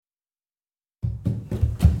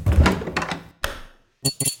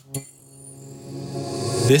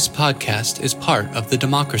This podcast is part of the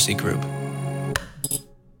Democracy Group.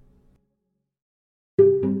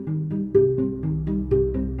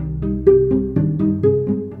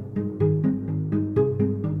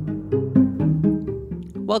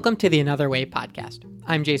 Welcome to the Another Way podcast.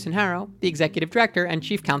 I'm Jason Harrow, the Executive Director and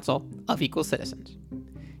Chief Counsel of Equal Citizens.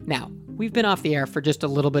 Now, we've been off the air for just a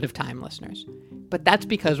little bit of time, listeners. But that's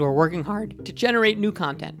because we're working hard to generate new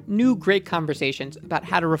content, new great conversations about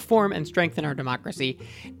how to reform and strengthen our democracy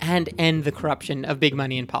and end the corruption of big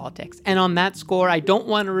money in politics. And on that score, I don't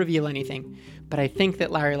want to reveal anything, but I think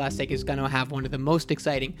that Larry Lessig is going to have one of the most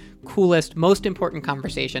exciting, coolest, most important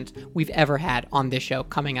conversations we've ever had on this show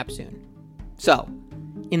coming up soon. So,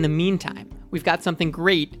 in the meantime, we've got something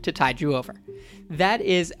great to tide you over. That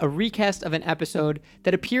is a recast of an episode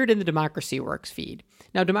that appeared in the Democracy Works feed.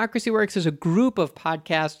 Now, Democracy Works is a group of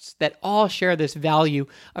podcasts that all share this value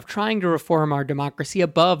of trying to reform our democracy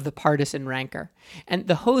above the partisan rancor. And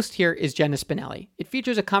the host here is Jenna Spinelli. It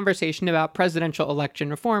features a conversation about presidential election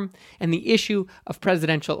reform and the issue of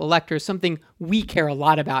presidential electors, something we care a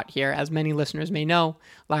lot about here. As many listeners may know,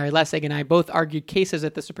 Larry Lessig and I both argued cases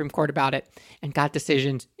at the Supreme Court about it and got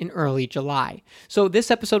decisions in early July. So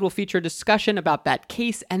this episode will feature a discussion about that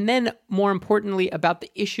case and then, more importantly, about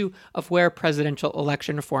the issue of where presidential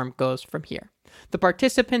election reform goes from here. The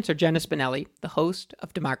participants are Jenna Spinelli, the host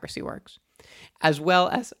of Democracy Works, as well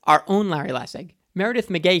as our own Larry Lessig, Meredith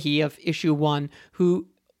McGehee of Issue 1, who,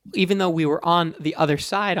 even though we were on the other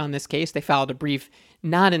side on this case, they filed a brief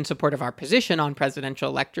not in support of our position on presidential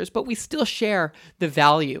electors, but we still share the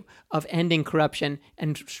value of ending corruption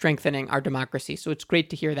and strengthening our democracy. So it's great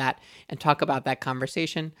to hear that and talk about that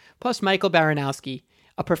conversation. Plus, Michael Baranowski,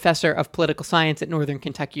 a professor of political science at Northern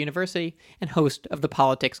Kentucky University and host of the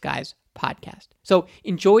Politics Guys podcast. So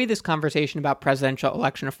enjoy this conversation about presidential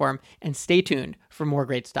election reform and stay tuned for more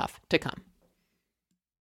great stuff to come.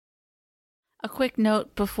 A quick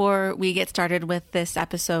note before we get started with this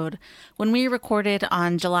episode. When we recorded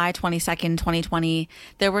on July 22nd, 2020,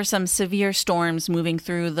 there were some severe storms moving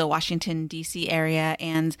through the Washington, D.C. area,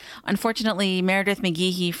 and unfortunately, Meredith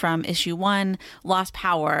McGehee from Issue 1 lost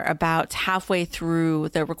power about halfway through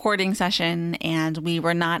the recording session, and we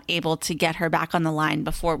were not able to get her back on the line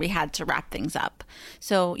before we had to wrap things up.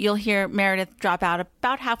 So you'll hear Meredith drop out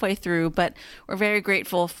about halfway through, but we're very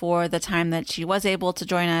grateful for the time that she was able to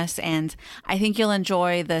join us, and I think you'll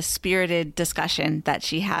enjoy the spirited discussion that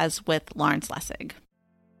she has with Lawrence Lessig.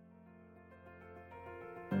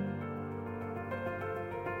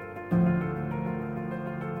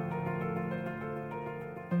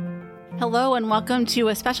 Hello and welcome to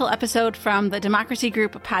a special episode from the Democracy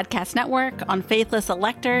Group Podcast Network on faithless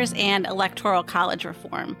electors and electoral college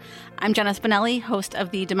reform. I'm Jenna Spinelli, host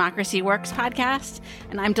of the Democracy Works podcast,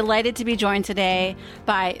 and I'm delighted to be joined today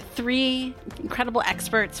by three incredible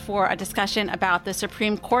experts for a discussion about the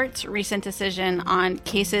Supreme Court's recent decision on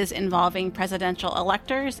cases involving presidential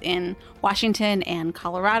electors in Washington and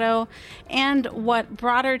Colorado, and what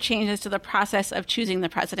broader changes to the process of choosing the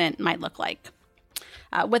president might look like.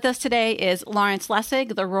 With us today is Lawrence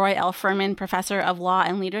Lessig, the Roy L. Furman Professor of Law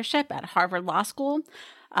and Leadership at Harvard Law School,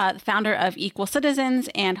 founder of Equal Citizens,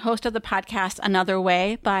 and host of the podcast Another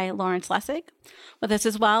Way by Lawrence Lessig. With us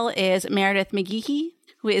as well is Meredith McGehee,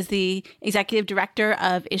 who is the Executive Director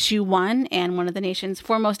of Issue 1 and one of the nation's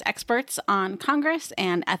foremost experts on Congress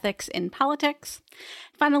and ethics in politics.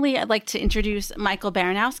 Finally, I'd like to introduce Michael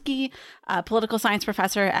Baranowski, a political science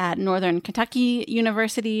professor at Northern Kentucky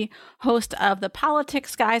University, host of the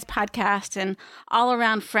Politics Guys podcast, and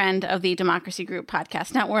all-around friend of the Democracy Group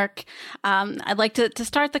Podcast Network. I'd like to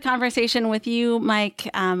start the conversation with you, Mike,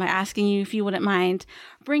 by asking you if you wouldn't mind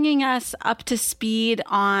bringing us up to speed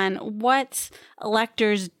on what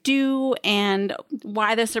electors do and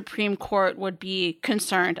why the Supreme Court would be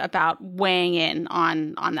concerned about weighing in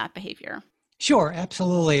on that behavior. Sure,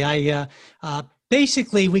 absolutely.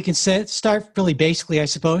 Basically, we can start really basically, I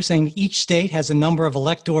suppose, saying each state has a number of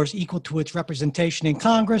electors equal to its representation in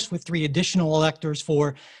Congress, with 3 additional electors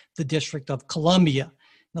for the District of Columbia.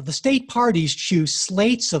 Now, the state parties choose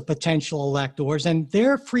slates of potential electors, and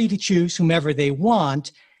they're free to choose whomever they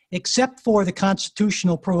want, except for the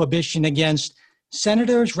constitutional prohibition against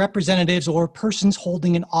senators, representatives, or persons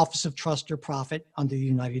holding an office of trust or profit under the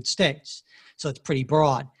United States. So it's pretty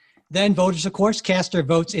broad. Then voters, of course, cast their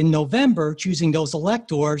votes in November, choosing those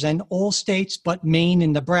electors, and all states but Maine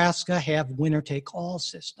and Nebraska have winner-take-all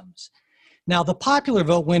systems. Now, the popular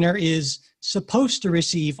vote winner is supposed to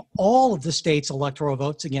receive all of the state's electoral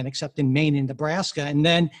votes, again, except in Maine and Nebraska, and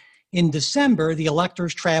then in December, the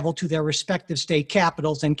electors travel to their respective state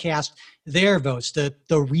capitals and cast their votes, the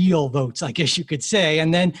real votes, I guess you could say.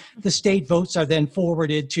 And then the state votes are then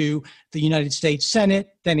forwarded to the United States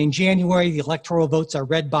Senate. Then in January, the electoral votes are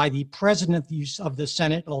read by the president of the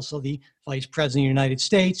Senate, also the vice president of the United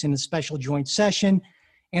States, in a special joint session.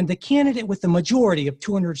 And the candidate with the majority of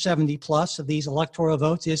 270 plus of these electoral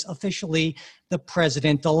votes is officially the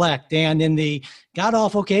president-elect. And in the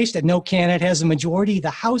god-awful case that no candidate has a majority, the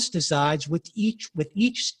House decides with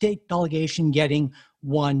each state delegation getting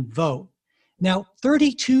one vote. Now,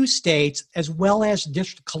 32 states, as well as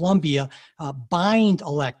District of Columbia, bind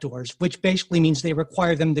electors, which basically means they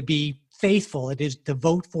require them to be faithful. It is to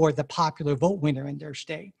vote for the popular vote winner in their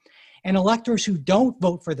state. And electors who don't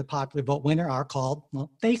vote for the popular vote winner are called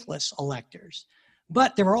faithless electors.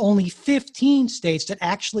 But there are only 15 states that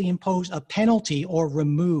actually impose a penalty or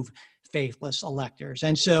remove faithless electors.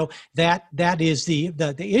 And so that is the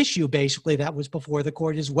issue basically that was before the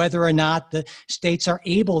court, is whether or not the states are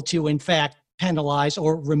able to, in fact, penalize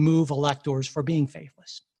or remove electors for being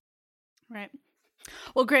faithless. Right.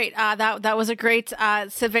 Well, great. That was a great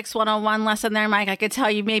Civics 101 lesson there, Mike. I could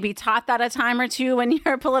tell you maybe taught that a time or two in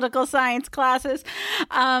your political science classes.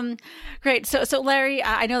 Great. So Larry,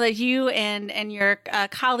 I know that you and your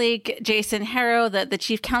colleague, Jason Harrow, the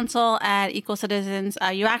chief counsel at Equal Citizens,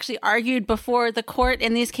 you actually argued before the court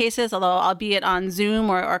in these cases, although albeit on Zoom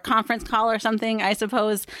or conference call or something, I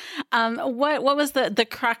suppose. What was the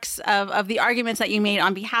crux of the arguments that you made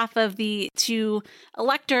on behalf of the two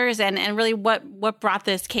electors, and really what brought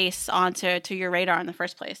this case onto your radar in the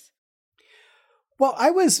first place? Well,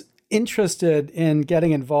 I was interested in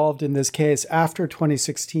getting involved in this case after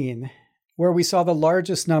 2016, where we saw the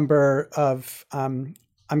largest number of, I'm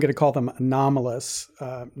going to call them anomalous,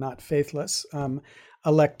 not faithless,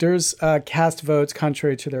 electors cast votes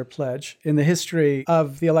contrary to their pledge in the history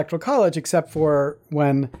of the Electoral College, except for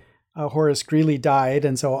when Horace Greeley died,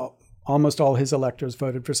 and so almost all his electors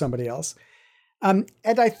voted for somebody else. And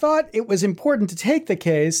I thought it was important to take the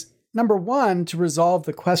case, number one, to resolve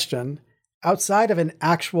the question outside of an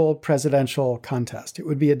actual presidential contest. It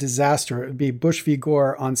would be a disaster. It would be Bush v.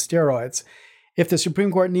 Gore on steroids if the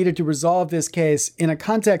Supreme Court needed to resolve this case in a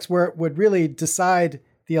context where it would really decide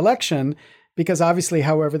the election, because obviously,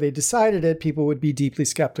 however they decided it, people would be deeply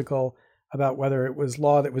skeptical about whether it was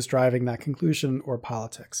law that was driving that conclusion or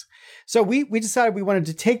politics. So we decided we wanted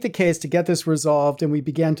to take the case to get this resolved, and we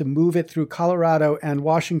began to move it through Colorado and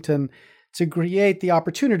Washington to create the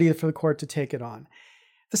opportunity for the court to take it on.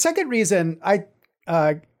 The second reason I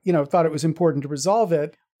thought it was important to resolve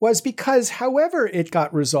it was because however it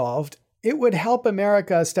got resolved, it would help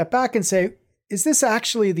America step back and say, is this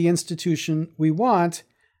actually the institution we want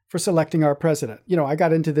for selecting our president? I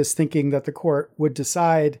got into this thinking that the court would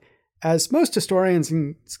decide, as most historians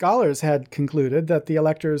and scholars had concluded, that the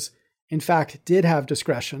electors, in fact, did have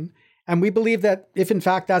discretion. And we believe that if, in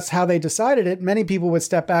fact, that's how they decided it, many people would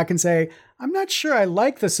step back and say, I'm not sure I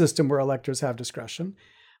like the system where electors have discretion.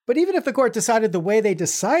 But even if the court decided the way they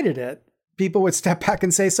decided it, people would step back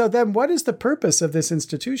and say, so then what is the purpose of this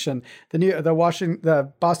institution?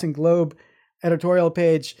 The Boston Globe editorial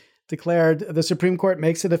page declared the Supreme Court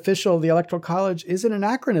makes it official the Electoral College is an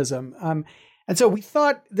anachronism. And so we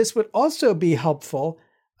thought this would also be helpful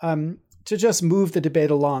to just move the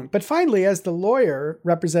debate along. But finally, as the lawyer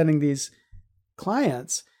representing these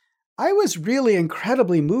clients, I was really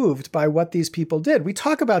incredibly moved by what these people did. We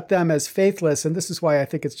talk about them as faithless, and this is why I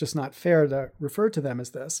think it's just not fair to refer to them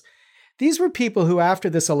as this. These were people who, after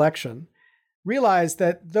this election, realized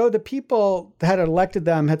that though the people that had elected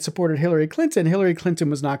them had supported Hillary Clinton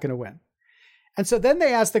was not going to win. And so then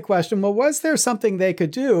they asked the question, well, was there something they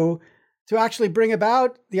could do to actually bring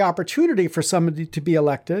about the opportunity for somebody to be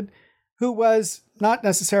elected who was not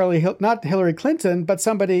necessarily not Hillary Clinton, but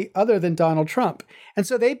somebody other than Donald Trump? And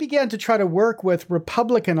so they began to try to work with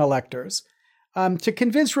Republican electors to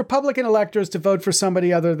convince Republican electors to vote for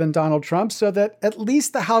somebody other than Donald Trump, so that at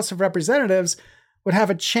least the House of Representatives would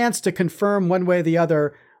have a chance to confirm one way or the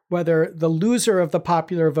other whether the loser of the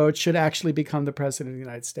popular vote should actually become the president of the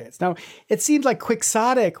United States. Now, it seemed like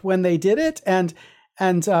quixotic when they did it, and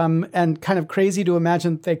kind of crazy to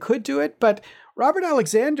imagine they could do it. But Robert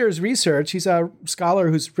Alexander's research, he's a scholar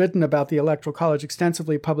who's written about the Electoral College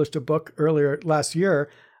extensively, published a book earlier last year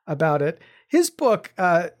about it. His book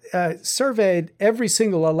surveyed every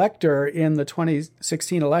single elector in the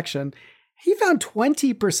 2016 election. He found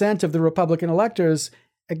 20% of the Republican electors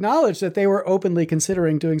acknowledged that they were openly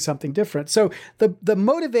considering doing something different. So the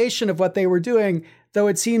motivation of what they were doing, though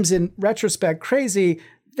it seems in retrospect crazy,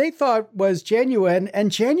 they thought was genuine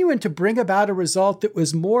to bring about a result that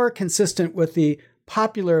was more consistent with the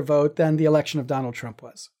popular vote than the election of Donald Trump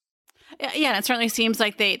was. Yeah, and it certainly seems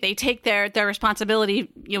like they take their responsibility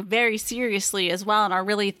very seriously as well, and are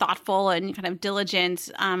really thoughtful and kind of diligent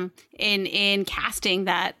in casting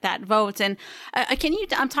that vote. And can you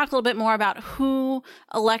talk a little bit more about who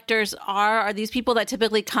electors are? Are these people that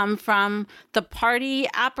typically come from the party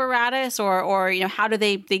apparatus, or how do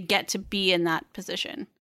they get to be in that position?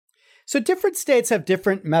 So different states have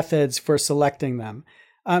different methods for selecting them,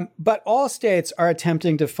 but all states are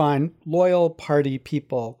attempting to find loyal party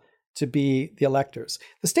people to be the electors.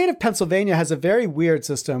 The state of Pennsylvania has a very weird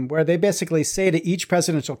system where they basically say to each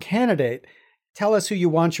presidential candidate, tell us who you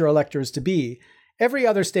want your electors to be. Every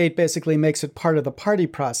other state basically makes it part of the party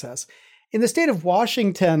process. In the state of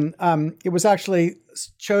Washington, it was actually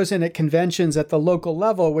chosen at conventions at the local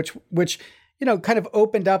level, which kind of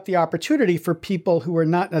opened up the opportunity for people who were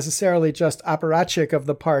not necessarily just apparatchik of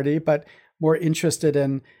the party, but more interested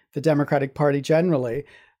in the Democratic Party generally.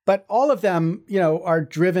 But all of them, are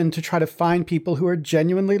driven to try to find people who are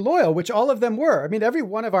genuinely loyal, which all of them were. I mean, every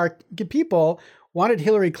one of our people wanted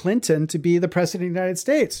Hillary Clinton to be the president of the United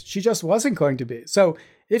States. She just wasn't going to be. So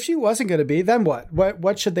if she wasn't going to be, then what?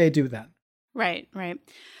 What should they do then? Right.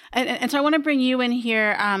 And so I want to bring you in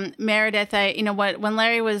here, Meredith. When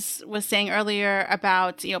Larry was saying earlier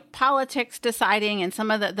about politics deciding and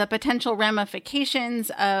some of the potential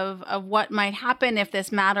ramifications of what might happen if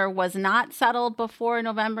this matter was not settled before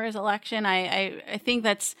November's election, I think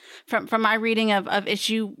that's from my reading of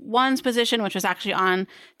issue 1's position, which was actually on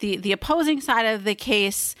the opposing side of the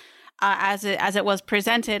case. As it was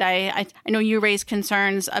presented, I know you raised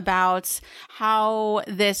concerns about how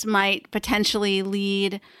this might potentially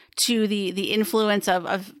lead to the influence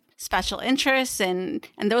of special interests and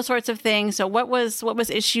those sorts of things. So what was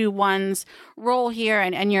issue 1's role here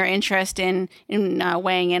and your interest in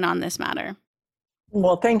weighing in on this matter?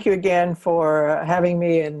 Well, thank you again for having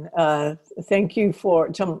me, and thank you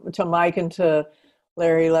to Mike and to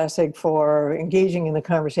Larry Lessig for engaging in the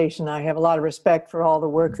conversation. I have a lot of respect for all the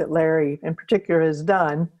work that Larry in particular has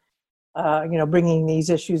done, bringing these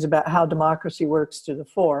issues about how democracy works to the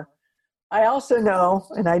fore. I also know,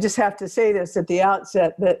 and I just have to say this at the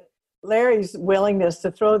outset, that Larry's willingness to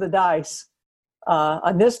throw the dice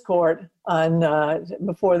on this court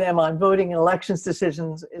before them on voting and elections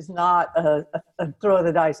decisions is not a throw of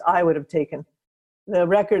the dice I would have taken. The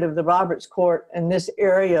record of the Roberts Court in this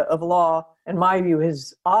area of law, in my view,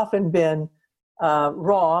 has often been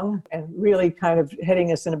wrong and really kind of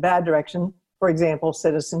heading us in a bad direction. For example,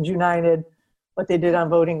 Citizens United, what they did on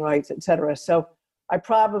voting rights, et cetera. So I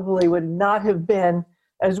probably would not have been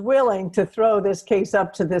as willing to throw this case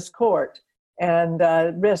up to this court and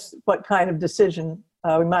risk what kind of decision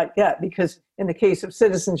we might get. Because in the case of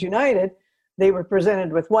Citizens United, they were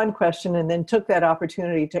presented with one question and then took that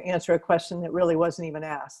opportunity to answer a question that really wasn't even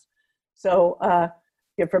asked. So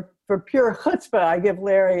for pure chutzpah, I give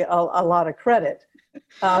Larry a lot of credit.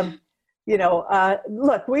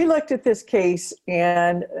 Look, we looked at this case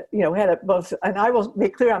and, had it both, and I will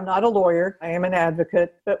make clear, I'm not a lawyer, I am an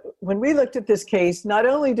advocate, but when we looked at this case, not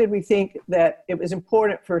only did we think that it was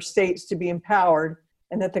important for states to be empowered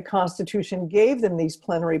and that the Constitution gave them these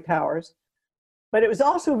plenary powers, but it was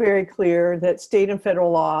also very clear that state and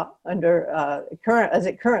federal law under as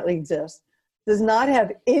it currently exists does not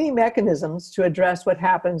have any mechanisms to address what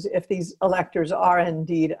happens if these electors are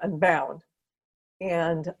indeed unbound.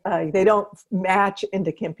 And they don't match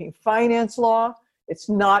into campaign finance law. It's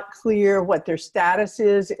not clear what their status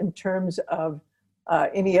is in terms of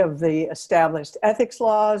any of the established ethics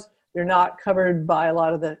laws. They're not covered by a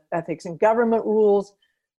lot of the ethics and government rules.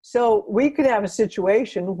 So we could have a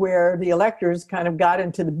situation where the electors kind of got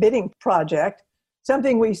into the bidding project,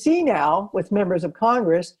 something we see now with members of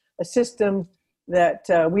Congress, a system that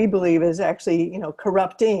we believe is actually,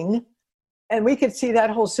 corrupting. And we could see that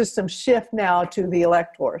whole system shift now to the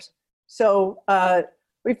electors. So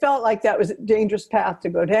we felt like that was a dangerous path to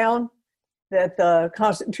go down, that the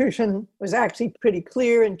Constitution was actually pretty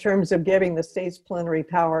clear in terms of giving the states plenary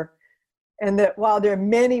power, and that while there are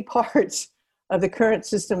many parts of the current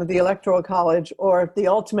system of the Electoral College or the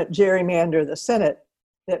ultimate gerrymander, the Senate,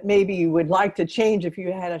 that maybe you would like to change if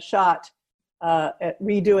you had a shot at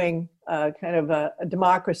redoing kind of a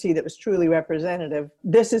democracy that was truly representative.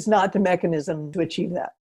 This is not the mechanism to achieve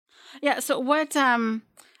that. Yeah. So what, I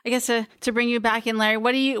guess to bring you back in, Larry,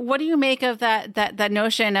 what do you make of that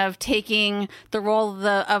notion of taking the role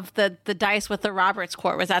of the dice with the Roberts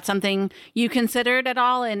Court? Was that something you considered at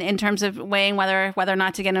all in terms of weighing whether or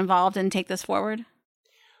not to get involved and take this forward?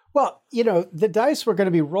 Well, the dice were going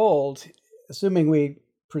to be rolled, assuming we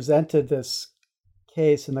presented this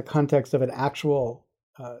case in the context of an actual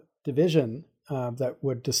division that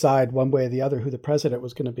would decide one way or the other who the president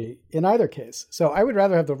was going to be in either case. So I would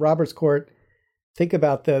rather have the Roberts Court think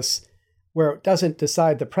about this where it doesn't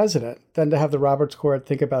decide the president than to have the Roberts Court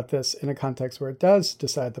think about this in a context where it does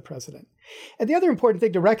decide the president. And the other important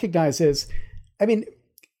thing to recognize is, I mean,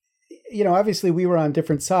 obviously we were on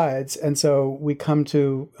different sides, and so we come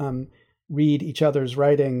to read each other's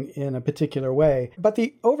writing in a particular way. But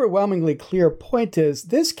the overwhelmingly clear point is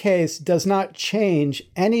this case does not change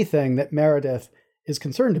anything that Meredith is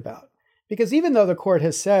concerned about. Because even though the court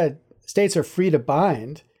has said states are free to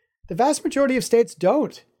bind, the vast majority of states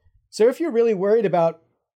don't. So if you're really worried about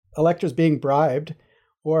electors being bribed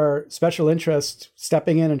or special interests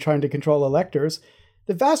stepping in and trying to control electors,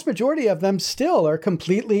 the vast majority of them still are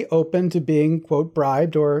completely open to being, quote,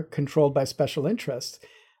 bribed or controlled by special interests.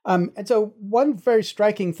 And so one very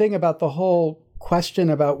striking thing about the whole question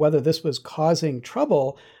about whether this was causing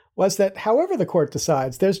trouble was that however the court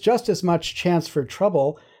decides, there's just as much chance for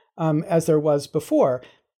trouble as there was before.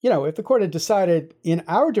 If the court had decided in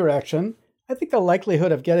our direction, I think the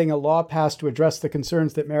likelihood of getting a law passed to address the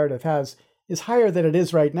concerns that Meredith has is higher than it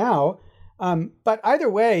is right now. But either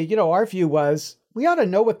way, our view was we ought to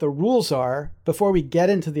know what the rules are before we get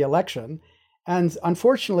into the election. And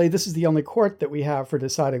unfortunately, this is the only court that we have for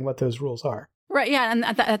deciding what those rules are. Right. Yeah. And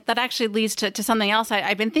that actually leads to something else.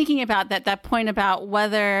 I've been thinking about that point about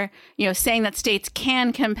whether, saying that states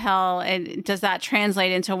can compel, and does that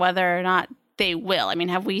translate into whether or not they will? I mean,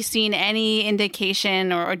 have we seen any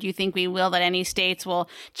indication, or do you think we will, that any states will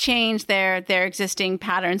change their existing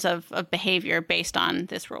patterns of behavior based on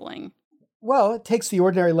this ruling? Well, it takes the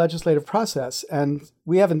ordinary legislative process. And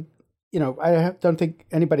we haven't, I don't think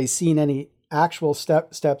anybody's seen any actual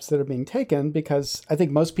steps that are being taken, because I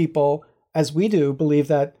think most people, as we do, believe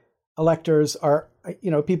that electors are,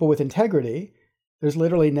 people with integrity. There's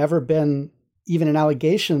literally never been even an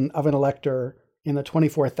allegation of an elector in the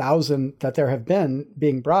 24,000 that there have been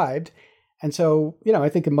being bribed. And so, I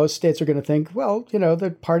think most states are going to think, well,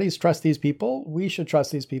 the parties trust these people. We should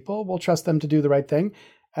trust these people. We'll trust them to do the right thing.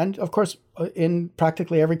 And of course, in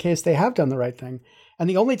practically every case, they have done the right thing. And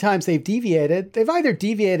the only times they've deviated, they've either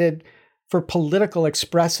deviated for political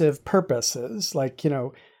expressive purposes, like,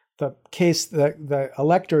 the case that the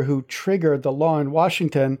elector who triggered the law in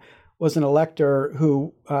Washington was an elector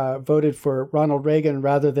who voted for Ronald Reagan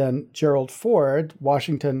rather than Gerald Ford.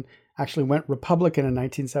 Washington actually went Republican in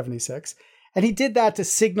 1976. And he did that to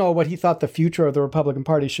signal what he thought the future of the Republican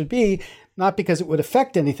Party should be, not because it would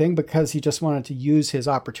affect anything, because he just wanted to use his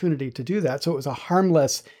opportunity to do that. So it was a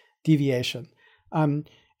harmless deviation.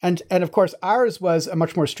 And of course, ours was a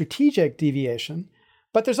much more strategic deviation.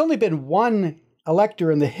 But there's only been one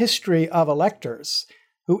elector in the history of electors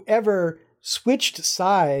who ever switched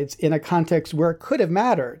sides in a context where it could have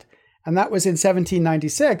mattered. And that was in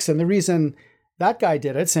 1796. And the reason that guy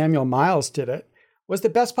did it, Samuel Miles did it, was the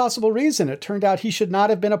best possible reason. It turned out he should not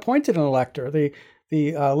have been appointed an elector. The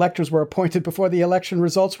electors were appointed before the election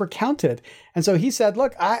results were counted. And so he said,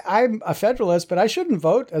 look, I'm a Federalist, but I shouldn't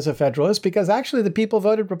vote as a Federalist because actually the people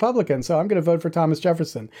voted Republican. So I'm going to vote for Thomas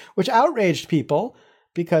Jefferson, which outraged people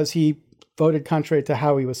because he voted contrary to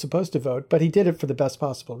how he was supposed to vote. But he did it for the best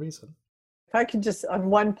possible reason. If I could just, on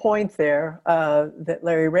one point there that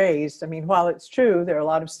Larry raised, I mean, while it's true, there are a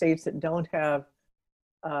lot of states that don't have,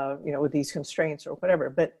 with these constraints or whatever.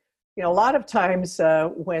 But, a lot of times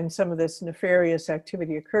when some of this nefarious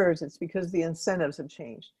activity occurs, it's because the incentives have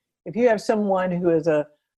changed. If you have someone who is an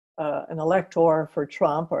elector for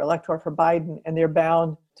Trump or elector for Biden, and they're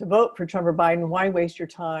bound to vote for Trump or Biden, why waste your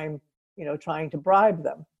time, trying to bribe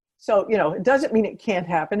them? So, it doesn't mean it can't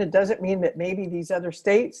happen. It doesn't mean that maybe these other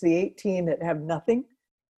states, the 18 that have nothing,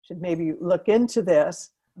 should maybe look into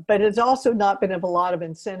this. But it's also not been of a lot of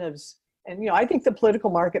incentives. And, I think the political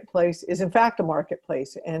marketplace is, in fact, a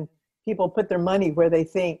marketplace. And people put their money where they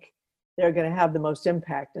think they're going to have the most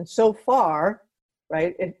impact. And so far,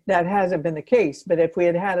 right, that hasn't been the case. But if we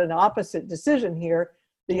had had an opposite decision here,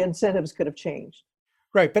 the incentives could have changed.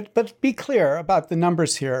 Right. But be clear about the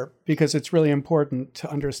numbers here, because it's really important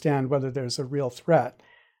to understand whether there's a real threat.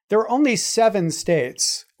 There are only 9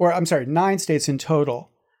 states in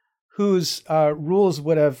total, whose rules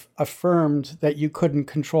would have affirmed that you couldn't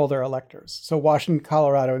control their electors. So Washington,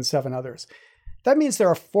 Colorado, and 7 others. That means there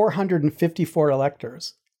are 454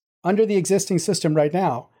 electors under the existing system right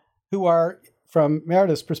now who are, from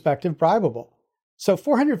Meredith's perspective, bribable. So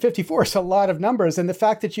 454 is a lot of numbers. And the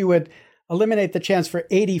fact that you would eliminate the chance for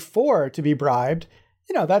 84 to be bribed,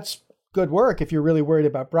 that's good work if you're really worried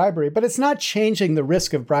about bribery. But it's not changing the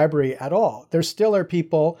risk of bribery at all. There still are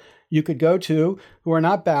people you could go to who are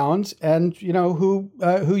not bound and,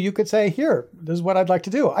 who you could say, here, this is what I'd like to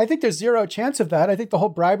do. I think there's zero chance of that. I think the whole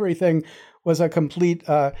bribery thing was a complete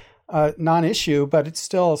non-issue, but it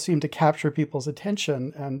still seemed to capture people's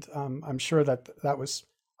attention. And I'm sure that was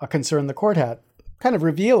a concern the court had. Kind of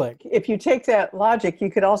revealing. If you take that logic, you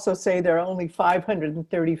could also say there are only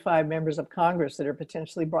 535 members of Congress that are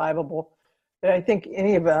potentially bribable. But I think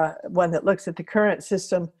any of one that looks at the current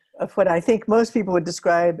system of what I think most people would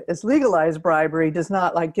describe as legalized bribery does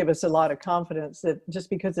not give us a lot of confidence that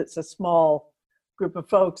just because it's a small group of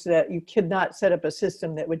folks that you could not set up a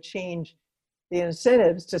system that would change the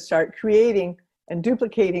incentives to start creating and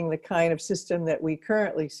duplicating the kind of system that we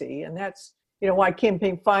currently see. And that's why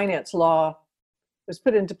campaign finance law was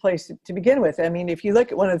put into place to begin with. I mean, if you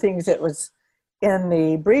look at one of the things that was in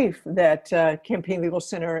the brief that Campaign Legal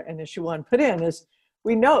Center and Issue 1 put in is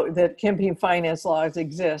we know that campaign finance laws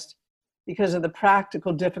exist because of the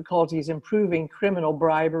practical difficulties in proving criminal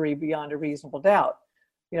bribery beyond a reasonable doubt.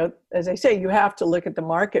 As I say, you have to look at the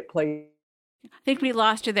marketplace. I think we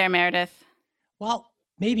lost you there, Meredith. Well,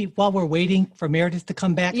 maybe while we're waiting for Meredith to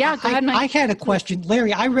come back. Yeah, go ahead, Mike. I had a question.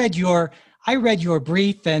 Larry, I read your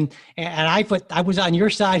brief and I was on your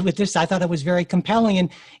side with this. I thought it was very compelling. And,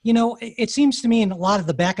 it seems to me in a lot of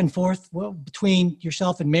the back and forth between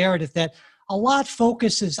yourself and Meredith that a lot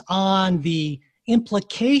focuses on the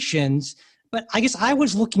implications, but I guess I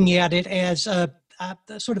was looking at it as a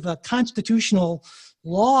sort of a constitutional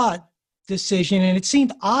law decision. And it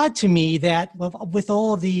seemed odd to me that with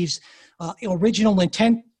all of these original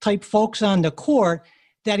intent type folks on the court,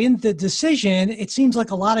 that in the decision, it seems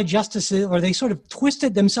like a lot of justices, or they sort of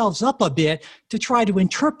twisted themselves up a bit to try to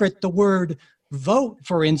interpret the word vote,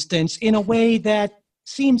 for instance, in a way that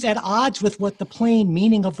seems at odds with what the plain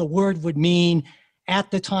meaning of the word would mean at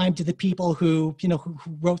the time to the people who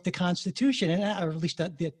wrote the Constitution, or at least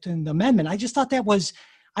the amendment. I thought that was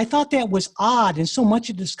odd, and so much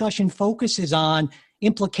of the discussion focuses on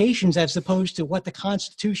implications as opposed to what the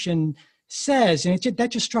Constitution says, and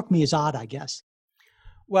that just struck me as odd, I guess.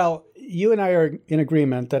 Well, you and I are in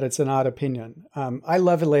agreement that it's an odd opinion. I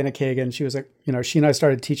love Elena Kagan. She was she and I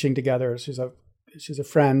started teaching together. She's a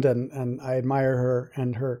friend, and I admire her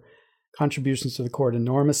and her contributions to the court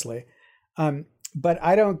enormously. But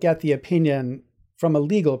I don't get the opinion from a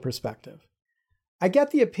legal perspective. I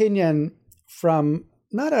get the opinion from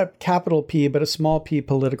not a capital P, but a small p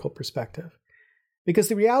political perspective. Because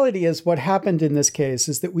the reality is what happened in this case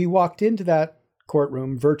is that we walked into that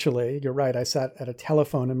courtroom virtually. You're right. I sat at a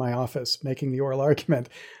telephone in my office making the oral argument,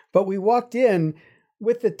 but we walked in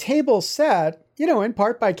with the table set, in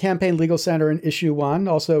part by Campaign Legal Center and Issue 1,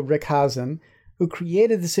 also Rick Hasen, who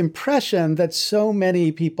created this impression that so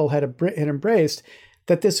many people had embraced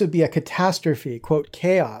that this would be a catastrophe, quote,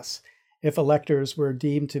 chaos, if electors were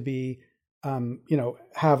deemed to be,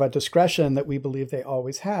 have a discretion that we believe they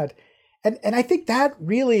always had. And I think that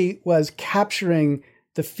really was capturing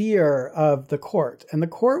the fear of the court. And the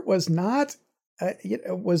court was not,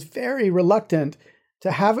 was very reluctant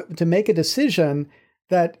to make a decision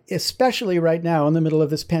that, especially right now in the middle of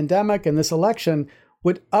this pandemic and this election,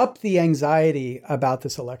 would up the anxiety about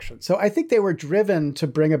this election. So I think they were driven to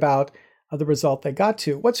bring about the result they got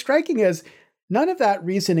to. What's striking is none of that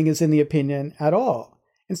reasoning is in the opinion at all.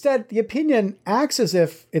 Instead, the opinion acts as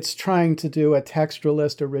if it's trying to do a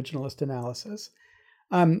textualist, originalist analysis.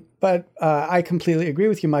 But I completely agree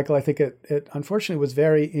with you, Michael. I think it unfortunately was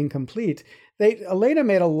very incomplete. Justice Kagan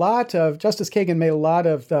made a lot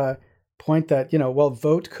of the point that,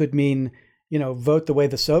 vote could mean, vote the way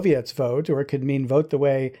the Soviets vote, or it could mean vote the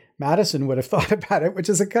way Madison would have thought about it, which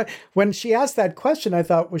is when she asked that question, I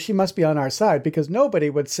thought, well, she must be on our side, because nobody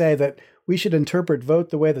would say that we should interpret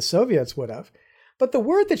vote the way the Soviets would have. But the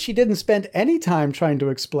word that she didn't spend any time trying to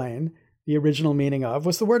explain the original meaning of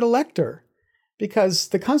was the word elector. Because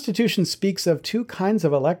the Constitution speaks of two kinds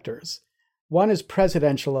of electors. One is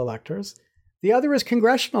presidential electors. The other is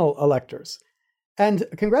congressional electors. And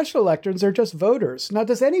congressional electors are just voters. Now,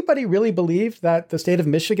 does anybody really believe that the state of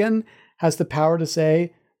Michigan has the power to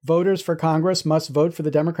say voters for Congress must vote for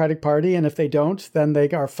the Democratic Party, and if they don't, then they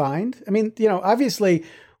are fined? I mean, obviously,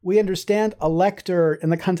 we understand elector in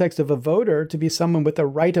the context of a voter to be someone with a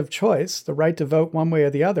right of choice, the right to vote one way or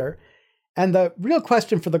the other. And the real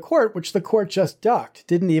question for the court, which the court just ducked,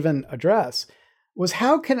 didn't even address, was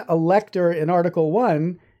how can elector in Article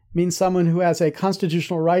 1 mean someone who has a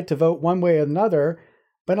constitutional right to vote one way or another,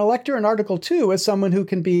 but an elector in Article 2 is someone who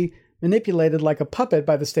can be manipulated like a puppet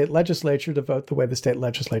by the state legislature to vote the way the state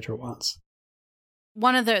legislature wants?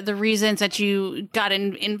 one of the reasons that you got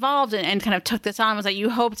involved and kind of took this on was that you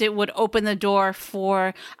hoped it would open the door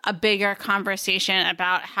for a bigger conversation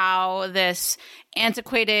about how this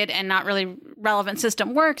antiquated and not really relevant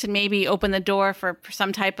system works, and maybe open the door for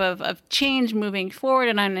some type of change moving forward.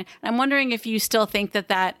 And I'm wondering if you still think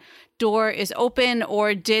that door is open,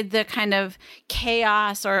 or did the kind of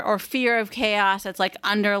chaos or fear of chaos that's like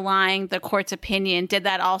underlying the court's opinion, did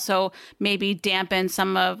that also maybe dampen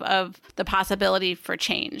some of the possibility for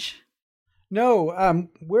change? No,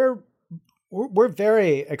 we're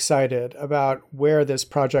very excited about where this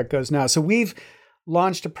project goes now. So we've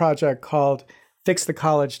launched a project called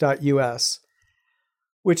fixthecollege.us,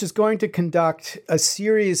 which is going to conduct a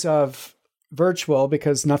series of virtual,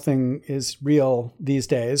 because nothing is real these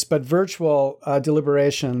days, but virtual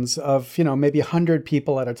deliberations of, maybe 100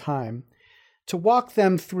 people at a time, to walk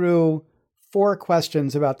them through 4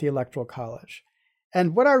 questions about the Electoral College.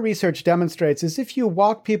 And what our research demonstrates is if you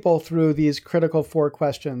walk people through these critical 4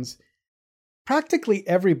 questions, practically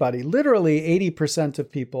everybody, literally 80%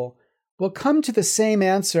 of people, will come to the same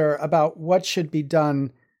answer about what should be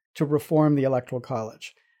done to reform the Electoral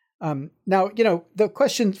College. Now, the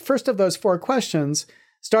question, first of those 4 questions,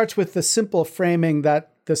 starts with the simple framing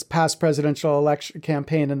that this past presidential election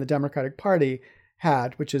campaign in the Democratic Party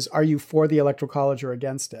had, which is, are you for the Electoral College or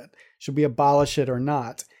against it? Should we abolish it or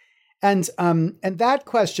not? And that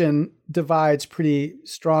question divides pretty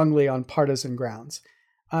strongly on partisan grounds.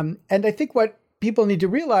 And I think what people need to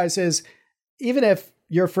realize is, even if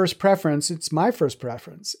your first preference, it's my first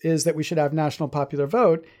preference, is that we should have national popular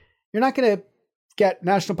vote, you're not going to get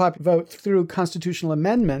national popular vote through constitutional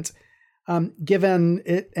amendment, given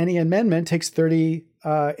any amendment takes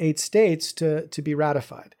 38 states to be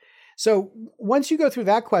ratified. So once you go through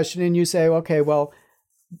that question and you say, okay, well,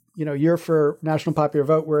 you're for national popular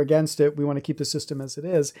vote, we're against it, we want to keep the system as it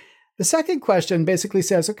is. The second question basically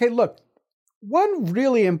says, okay, look, one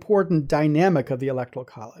really important dynamic of the Electoral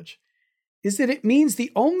College is that it means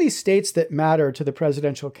the only states that matter to the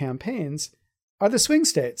presidential campaigns are the swing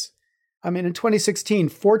states. I mean, in 2016,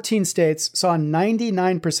 14 states saw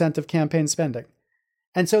 99% of campaign spending.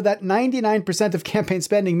 And so that 99% of campaign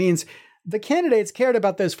spending means the candidates cared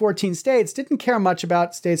about those 14 states, didn't care much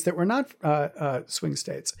about states that were not swing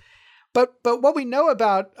states. But what we know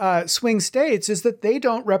about swing states is that they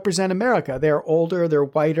don't represent America. They're older, they're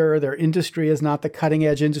whiter, their industry is not the cutting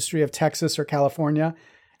edge industry of Texas or California.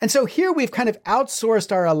 And so here we've kind of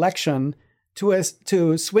outsourced our election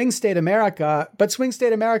to swing state America, but swing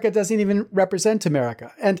state America doesn't even represent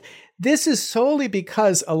America. And this is solely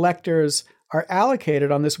because electors are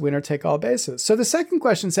allocated on this winner-take-all basis. So the second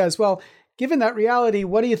question says, well, given that reality,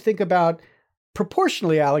 what do you think about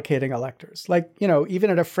proportionally allocating electors, like, even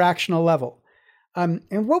at a fractional level? And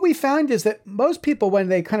what we found is that most people, when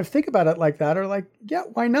they kind of think about it like that, are like, yeah,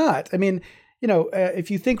 why not? I mean,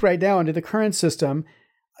 if you think right now under the current system,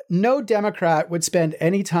 no Democrat would spend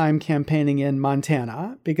any time campaigning in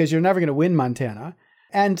Montana, because you're never going to win Montana.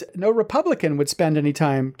 And no Republican would spend any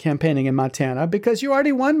time campaigning in Montana, because you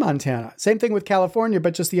already won Montana. Same thing with California,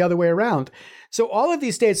 but just the other way around. So all of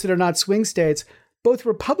these states that are not swing states, both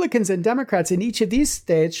Republicans and Democrats in each of these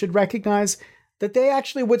states should recognize that they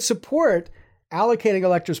actually would support allocating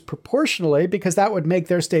electors proportionally, because that would make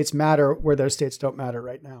their states matter where their states don't matter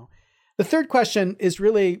right now. The third question is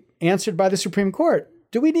really answered by the Supreme Court.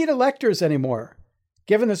 Do we need electors anymore?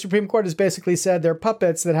 Given the Supreme Court has basically said they're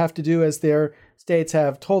puppets that have to do as their states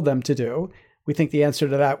have told them to do, we think the answer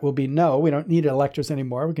to that will be no. We don't need electors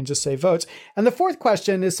anymore. We can just say votes. And the fourth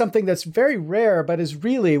question is something that's very rare, but is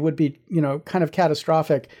really would be, kind of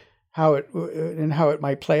catastrophic how it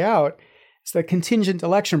might play out. It's the contingent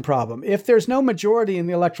election problem. If there's no majority in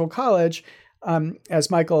the Electoral College,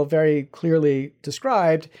 as Michael very clearly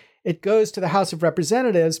described, it goes to the House of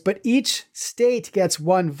Representatives, but each state gets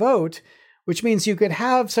one vote, which means you could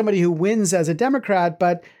have somebody who wins as a Democrat,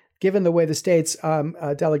 but given the way the state's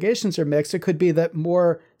delegations are mixed, it could be that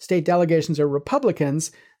more state delegations are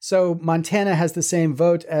Republicans. So Montana has the same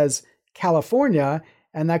vote as California,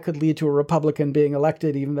 and that could lead to a Republican being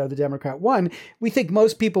elected, even though the Democrat won. We think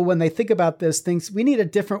most people, when they think about this, think we need a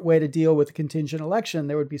different way to deal with a contingent election.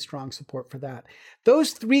 There would be strong support for that.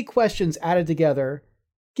 Those 3 questions added together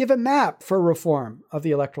give a map for reform of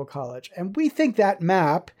the Electoral College. And we think that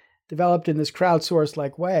map, developed in this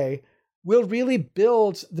crowdsourced-like way, will really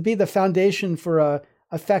be the foundation for a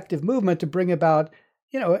effective movement to bring about,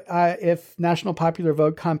 if National Popular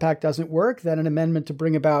Vote Compact doesn't work, then an amendment to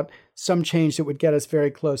bring about some change that would get us very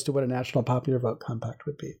close to what a National Popular Vote Compact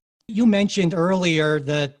would be. You mentioned earlier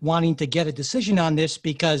that wanting to get a decision on this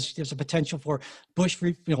because there's a potential for Bush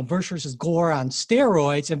versus Gore on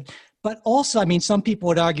steroids. And But also, I mean, some people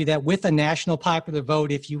would argue that with a national popular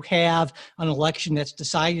vote, if you have an election that's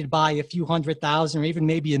decided by a few 100,000 or even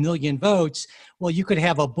maybe 1 million votes, well, you could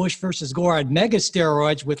have a Bush versus Gore on mega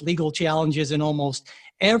steroids with legal challenges in almost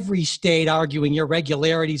every state arguing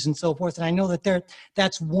irregularities and so forth. And I know that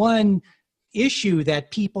that's one issue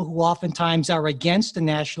that people who oftentimes are against the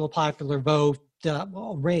national popular vote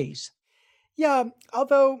raise. Yeah,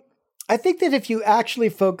 although I think that if you actually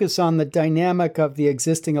focus on the dynamic of the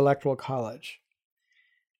existing electoral college,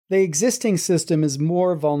 the existing system is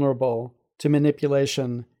more vulnerable to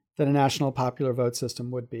manipulation than a national popular vote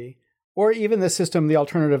system would be, or even the system, the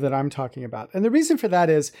alternative that I'm talking about. And the reason for that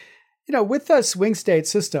is, with the swing state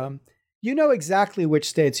system, you know exactly which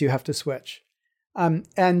states you have to switch. And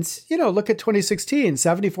look at 2016,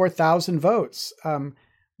 74,000 votes,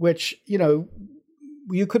 which,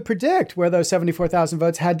 you could predict where those 74,000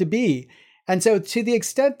 votes had to be. And so to the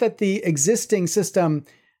extent that the existing system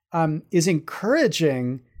is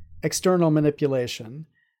encouraging external manipulation,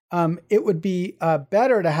 it would be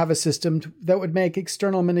better to have a system that would make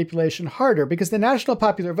external manipulation harder, because the national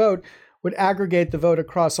popular vote would aggregate the vote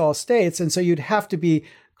across all states. And so you'd have to be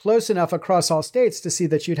close enough across all states to see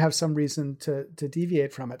that you'd have some reason to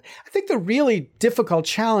deviate from it. I think the really difficult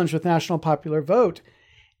challenge with national popular vote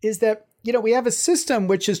is that we have a system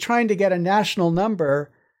which is trying to get a national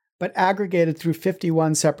number, but aggregated through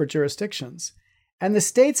 51 separate jurisdictions. And the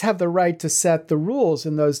states have the right to set the rules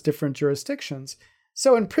in those different jurisdictions.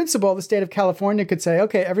 So in principle, the state of California could say,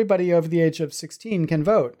 okay, everybody over the age of 16 can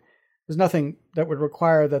vote. There's nothing that would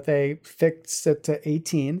require that they fix it to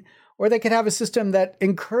 18. Or they could have a system that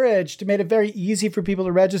made it very easy for people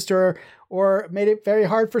to register, or made it very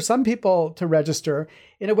hard for some people to register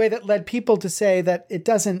in a way that led people to say that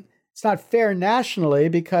it's not fair nationally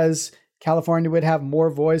because California would have more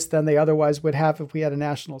voice than they otherwise would have if we had a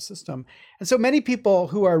national system. And so many people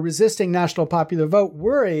who are resisting national popular vote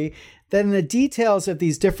worry that in the details of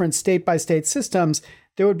these different state-by-state systems,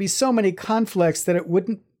 there would be so many conflicts that it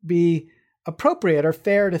wouldn't be appropriate or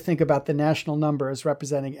fair to think about the national number as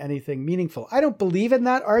representing anything meaningful. I don't believe in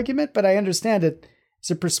that argument, but I understand it is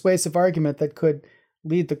a persuasive argument that could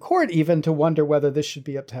lead the court even to wonder whether this should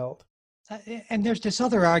be upheld. And there's this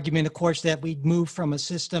other argument, of course, that we'd move from a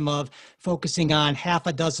system of focusing on half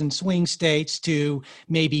a dozen swing states to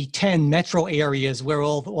maybe 10 metro areas where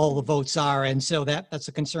all the votes are. And so that's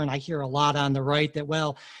a concern I hear a lot on the right,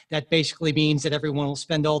 that basically means that everyone will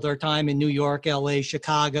spend all their time in New York, LA,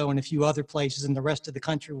 Chicago, and a few other places, and the rest of the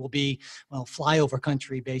country will be, flyover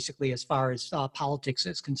country, basically, as far as politics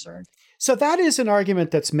is concerned. So that is an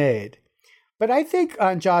argument that's made. But I think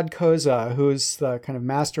John Koza, who's the kind of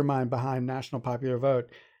mastermind behind National Popular Vote,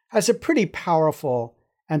 has a pretty powerful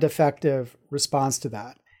and effective response to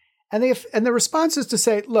that. And the response is to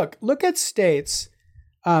say, look at states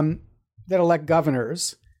that elect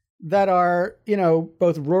governors that are,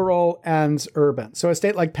 both rural and urban. So a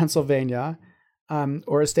state like Pennsylvania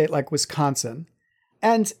or a state like Wisconsin.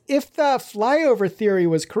 And if the flyover theory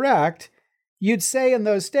was correct, you'd say in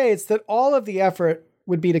those states that all of the effort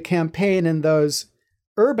would be to campaign in those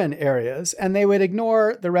urban areas, and they would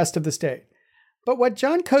ignore the rest of the state. But what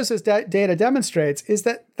John Koza's data demonstrates is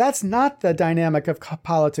that that's not the dynamic of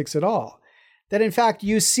politics at all. That in fact,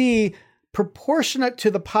 you see proportionate to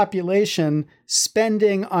the population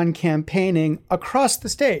spending on campaigning across the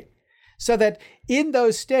state. So that in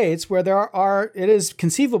those states where it is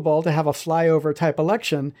conceivable to have a flyover type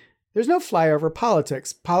election, there's no flyover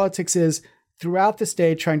politics. Politics is throughout the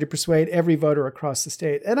state, trying to persuade every voter across the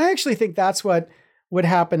state. And I actually think that's what would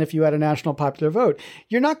happen if you had a national popular vote.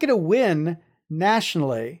 You're not going to win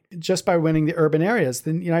nationally just by winning the urban areas.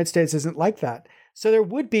 The United States isn't like that. So there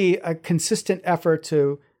would be a consistent effort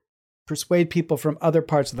to persuade people from other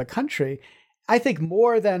parts of the country, I think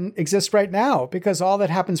more than exists right now, because all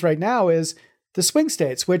that happens right now is the swing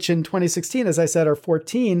states, which in 2016, as I said, are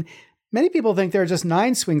 14. Many people think there are just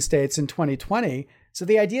 9 swing states in 2020. So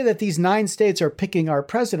the idea that these 9 states are picking our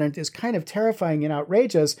president is kind of terrifying and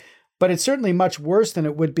outrageous, but it's certainly much worse than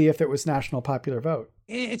it would be if it was national popular vote.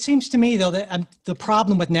 It seems to me, though, that the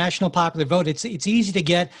problem with national popular vote, it's easy to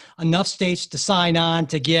get enough states to sign on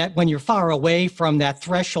to get when you're far away from that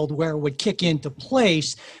threshold where it would kick into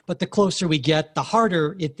place. But the closer we get, the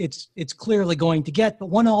harder it's clearly going to get. But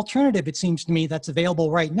one alternative, it seems to me, that's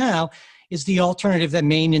available right now is the alternative that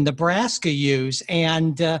Maine and Nebraska use.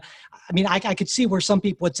 And I could see where some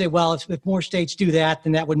people would say, well, if more states do that,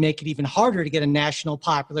 then that would make it even harder to get a national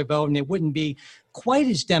popular vote, and it wouldn't be quite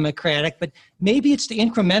as democratic. But maybe it's the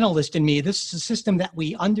incrementalist in me. This is a system that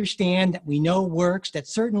we understand, that we know works, that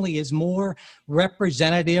certainly is more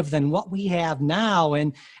representative than what we have now.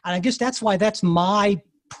 And I guess that's why that's my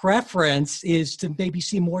preference is to maybe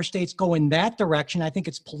see more states go in that direction. I think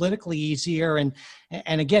it's politically easier and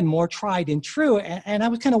again, more tried and true. And I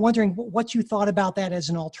was kind of wondering what you thought about that as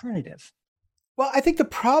an alternative. Well, I think the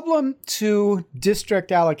problem to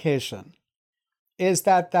district allocation is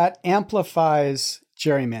that amplifies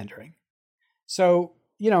gerrymandering. So,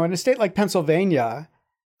 in a state like Pennsylvania,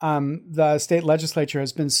 the state legislature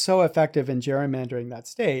has been so effective in gerrymandering that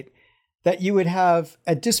state that you would have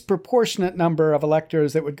a disproportionate number of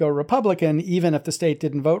electors that would go Republican, even if the state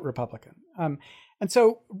didn't vote Republican. And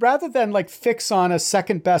so rather than fix on a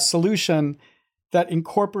second best solution that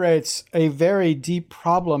incorporates a very deep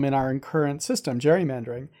problem in our current system,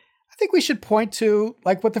 gerrymandering, I think we should point to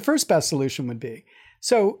what the first best solution would be.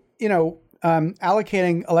 So,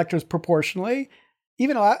 allocating electors proportionally,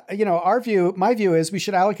 even, my view is we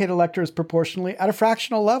should allocate electors proportionally at a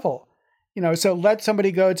fractional level. So let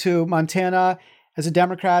somebody go to Montana as a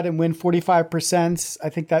Democrat and win 45%. I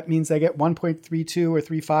think that means they get 1.32 or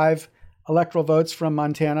 35 electoral votes from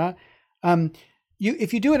Montana.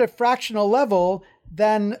 If you do it at fractional level,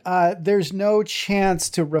 then there's no chance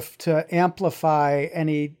to amplify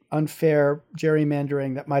any unfair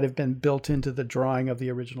gerrymandering that might have been built into the drawing of the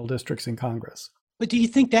original districts in Congress. But do you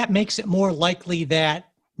think that makes it more likely that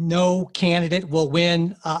no candidate will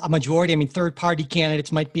win a majority? I mean, third-party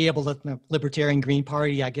candidates might be able to, the Libertarian Green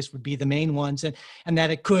Party, I guess, would be the main ones, and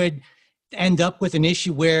that it could end up with an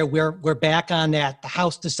issue where we're back on that, the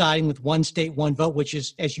House deciding with one state, one vote, which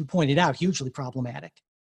is, as you pointed out, hugely problematic.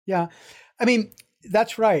 Yeah, I mean,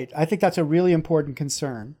 that's right. I think that's a really important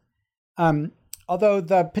concern. Although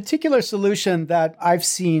the particular solution that I've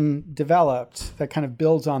seen developed that kind of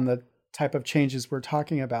builds on the type of changes we're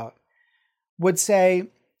talking about would say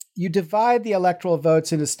you divide the electoral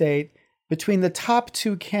votes in a state between the top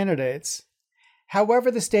two candidates,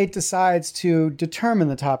 however the state decides to determine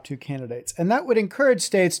the top two candidates. And that would encourage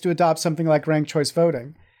states to adopt something like ranked choice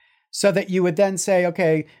voting, so that you would then say,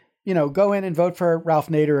 okay, go in and vote for Ralph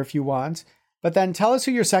Nader if you want, but then tell us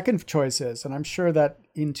who your second choice is. And I'm sure that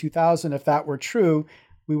in 2000, if that were true,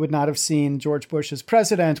 we would not have seen George Bush as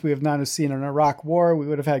president. We would not have seen an Iraq war. We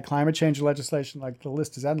would have had climate change legislation. The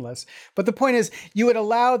list is endless. But the point is, you would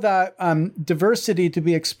allow the diversity to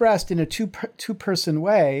be expressed in a two-person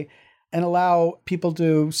way and allow people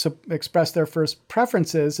to express their first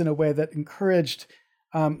preferences in a way that encouraged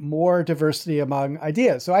more diversity among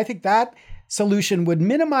ideas. So I think that solution would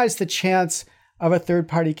minimize the chance of a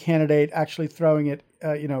third-party candidate actually throwing it,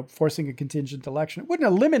 forcing a contingent election. It wouldn't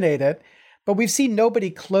eliminate it, but we've seen nobody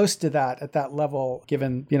close to that at that level,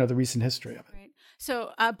 given, the recent history of it. Right. So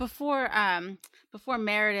before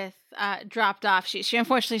Meredith dropped off, she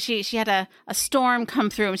unfortunately she had a storm come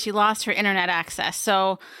through and she lost her internet access.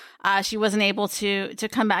 So she wasn't able to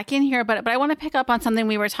come back in here. But I want to pick up on something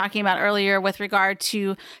we were talking about earlier with regard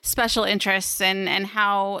to special interests and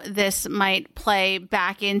how this might play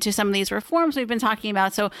back into some of these reforms we've been talking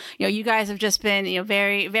about. So, you guys have just been,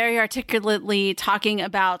 very, very articulately talking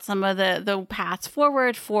about some of the paths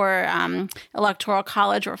forward for electoral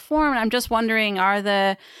college reform. And I'm just wondering, are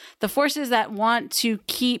the forces that want to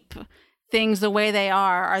keep things the way they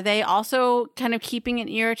are they also kind of keeping an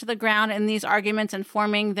ear to the ground in these arguments and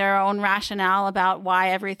forming their own rationale about why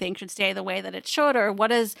everything should stay the way that it should? Or what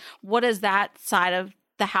does that side of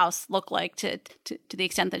the House look like to the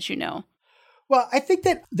extent that you know? Well, I think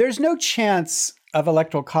that there's no chance of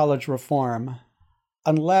electoral college reform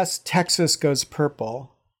unless Texas goes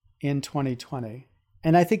purple in 2020.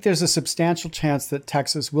 And I think there's a substantial chance that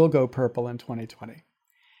Texas will go purple in 2020.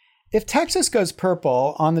 If Texas goes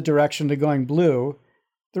purple on the direction to going blue,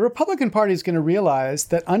 the Republican Party is going to realize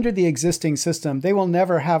that under the existing system, they will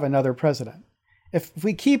never have another president. If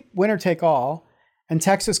we keep winner take all and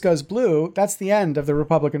Texas goes blue, that's the end of the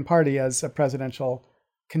Republican Party as a presidential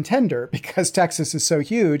contender, because Texas is so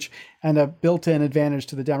huge and a built-in advantage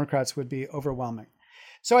to the Democrats would be overwhelming.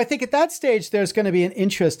 So I think at that stage, there's going to be an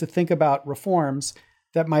interest to think about reforms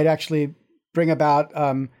that might actually bring about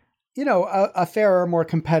a fairer, more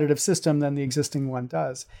competitive system than the existing one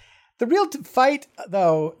does. The real fight,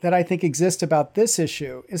 though, that I think exists about this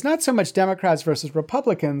issue is not so much Democrats versus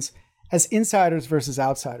Republicans as insiders versus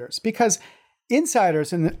outsiders. Because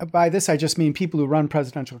insiders, and by this I just mean people who run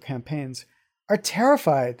presidential campaigns, are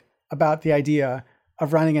terrified about the idea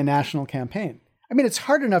of running a national campaign. I mean, it's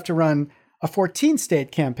hard enough to run a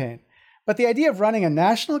 14-state campaign. But the idea of running a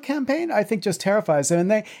national campaign, I think, just terrifies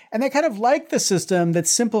them. And they kind of like the system that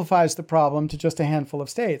simplifies the problem to just a handful of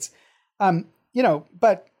states.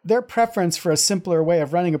 But their preference for a simpler way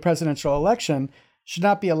of running a presidential election should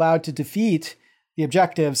not be allowed to defeat the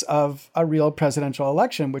objectives of a real presidential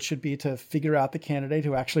election, which should be to figure out the candidate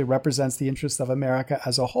who actually represents the interests of America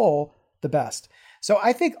as a whole the best. So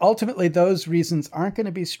I think ultimately those reasons aren't going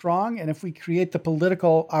to be strong. And if we create the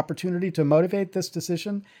political opportunity to motivate this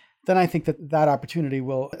decision, then I think that opportunity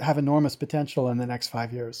will have enormous potential in the next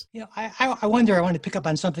 5 years. I wonder, I want to pick up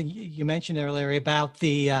on something you mentioned earlier about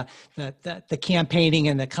the campaigning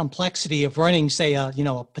and the complexity of running, say,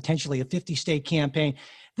 potentially a 50-state campaign.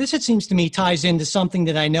 This, it seems to me, ties into something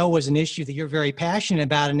that I know was an issue that you're very passionate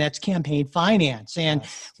about, and that's campaign finance. And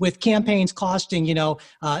with campaigns costing, in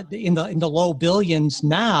the low billions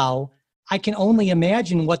now, I can only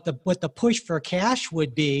imagine what the push for cash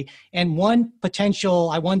would be. And one potential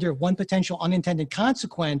unintended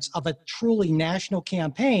consequence of a truly national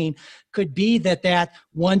campaign could be that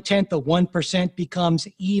 1/10 of 1% becomes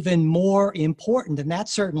even more important. And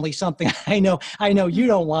that's certainly something I know you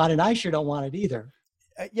don't want, and I sure don't want it either.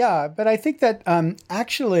 Yeah, but I think that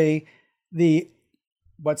actually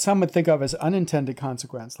what some would think of as unintended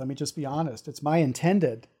consequence, let me just be honest, it's my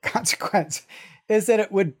intended consequence, is that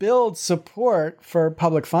it would build support for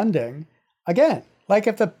public funding. Again, like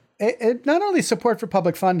it not only support for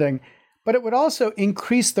public funding, but it would also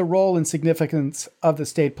increase the role and significance of the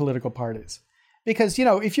state political parties. Because,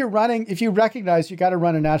 if you recognize you got to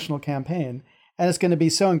run a national campaign and it's going to be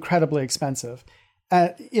so incredibly expensive,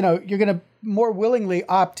 you're going to more willingly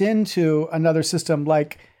opt into another system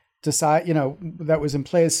like that was in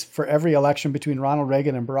place for every election between Ronald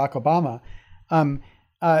Reagan and Barack Obama,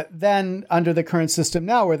 than under the current system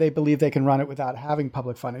now where they believe they can run it without having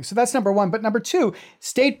public funding. So that's number one. But number two,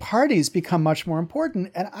 state parties become much more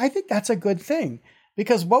important. And I think that's a good thing,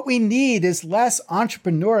 because what we need is less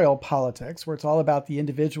entrepreneurial politics where it's all about the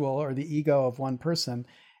individual or the ego of one person,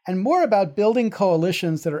 and more about building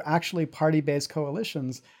coalitions that are actually party-based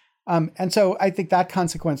coalitions. And so I think that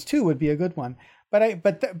consequence too would be a good one.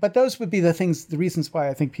 But those would be the reasons why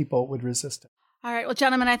I think people would resist it. All right. Well,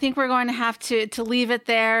 gentlemen, I think we're going to have to leave it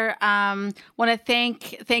there. Want to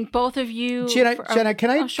thank both of you. Jenna, can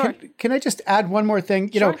I just add one more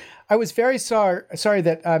thing? Sure. I was very sorry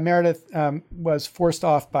that Meredith was forced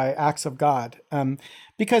off by acts of God,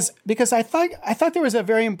 because I thought there was a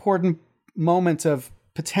very important moment of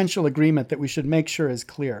potential agreement that we should make sure is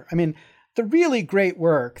clear. I mean, the really great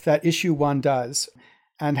work that Issue One does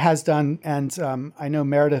and has done, and I know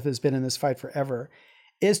Meredith has been in this fight forever,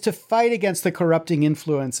 is to fight against the corrupting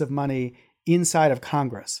influence of money inside of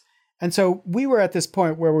Congress. And so we were at this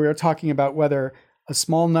point where we were talking about whether a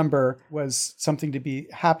small number was something to be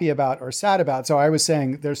happy about or sad about. So I was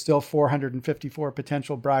saying there's still 454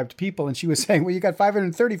 potential bribed people. And she was saying, well, you got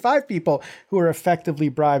 535 people who are effectively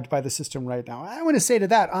bribed by the system right now. I want to say to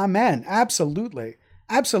that, amen. Absolutely.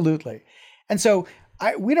 Absolutely. And so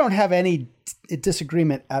we don't have any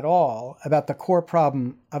disagreement at all about the core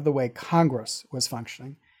problem of the way Congress was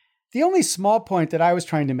functioning. The only small point that I was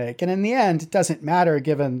trying to make, and in the end, it doesn't matter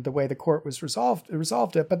given the way the court was resolved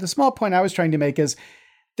it, but the small point I was trying to make is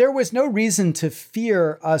there was no reason to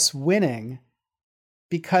fear us winning,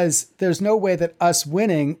 because there's no way that us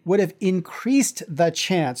winning would have increased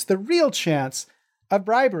the real chance of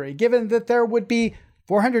bribery, given that there would be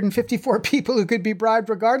 454 people who could be bribed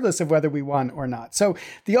regardless of whether we won or not. So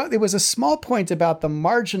there was a small point about the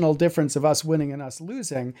marginal difference of us winning and us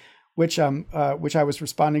losing, which I was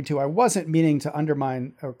responding to. I wasn't meaning to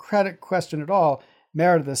undermine or question at all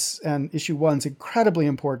Meredith's and Issue One's incredibly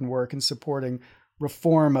important work in supporting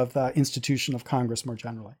reform of the institution of Congress more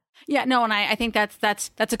generally. Yeah, no, and I think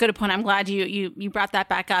that's a good point. I'm glad you brought that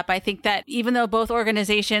back up. I think that even though both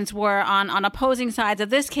organizations were on opposing sides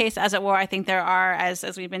of this case, as it were, I think there are, as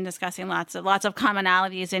we've been discussing, lots of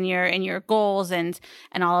commonalities in your goals and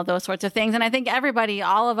all of those sorts of things. And I think everybody,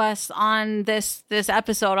 all of us on this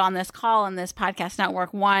episode, on this call, and this podcast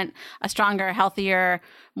network, want a stronger, healthier,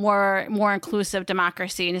 more inclusive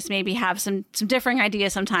democracy, and just maybe have some differing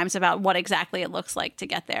ideas sometimes about what exactly it looks like to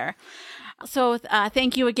get there. So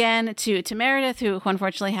thank you again to Meredith, who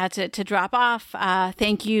unfortunately had to drop off.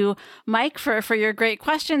 Thank you, Mike, for your great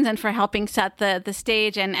questions and for helping set the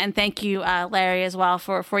stage. And thank you, Larry, as well,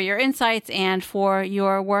 for your insights and for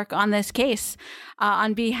your work on this case.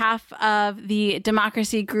 On behalf of the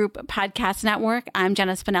Democracy Group Podcast Network, I'm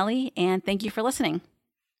Jenna Spinelli, and thank you for listening.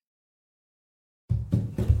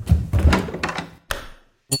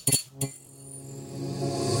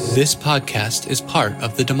 This podcast is part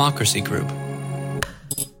of the Democracy Group.